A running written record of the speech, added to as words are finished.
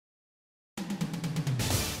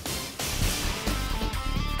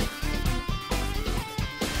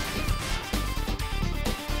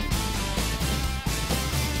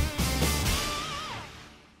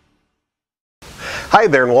Hi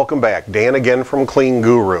there and welcome back. Dan again from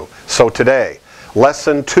CleanGuru. So today,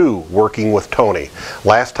 Lesson 2, Working with Tony.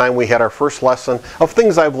 Last time we had our first lesson of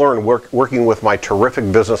things I've learned working with my terrific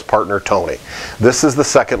business partner Tony. This is the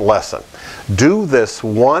second lesson. Do this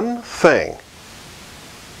one thing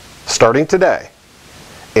starting today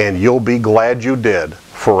and you'll be glad you did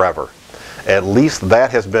forever. At least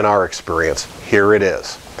that has been our experience. Here it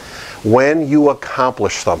is. When you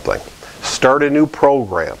accomplish something, start a new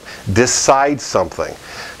program, decide something,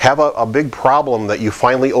 have a big problem that you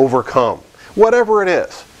finally overcome, whatever it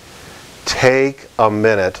is, take a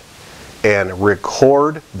minute and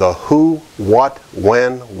record the who, what,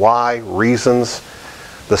 when, why, reasons,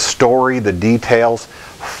 the story, the details.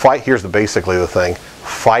 Here's basically the thing.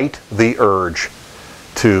 Fight the urge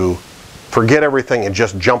to forget everything and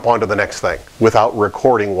just jump onto the next thing without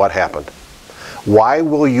recording what happened. Why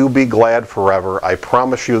will you be glad forever? I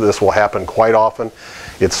promise you this will happen quite often.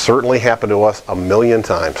 It's certainly happened to us a million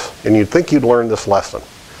times. And you'd think you'd learn this lesson.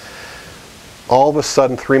 All of a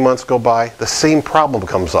sudden, 3 months go by, the same problem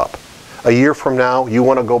comes up. A year from now, you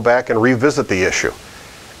want to go back and revisit the issue.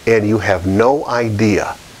 And you have no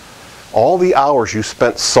idea. All the hours you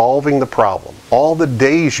spent solving the problem, all the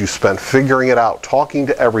days you spent figuring it out, talking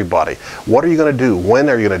to everybody. What are you going to do? When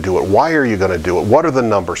are you going to do it? Why are you going to do it? What are the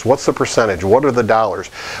numbers? What's the percentage? What are the dollars?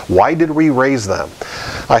 Why did we raise them?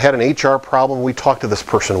 I had an HR problem. We talked to this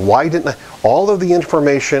person. Why didn't I? All of the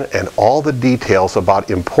information and all the details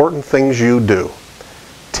about important things you do.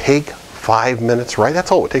 Take 5 minutes, right?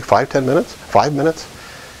 That's all it would take, 5-10 minutes, 5 minutes.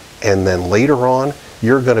 And then later on,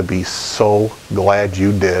 you're going to be so glad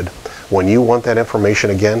you did. When you want that information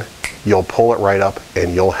again, you'll pull it right up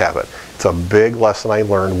and you'll have it. It's a big lesson I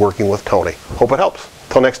learned working with Tony. Hope it helps.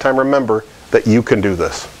 Till next time, remember that you can do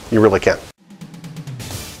this. You really can.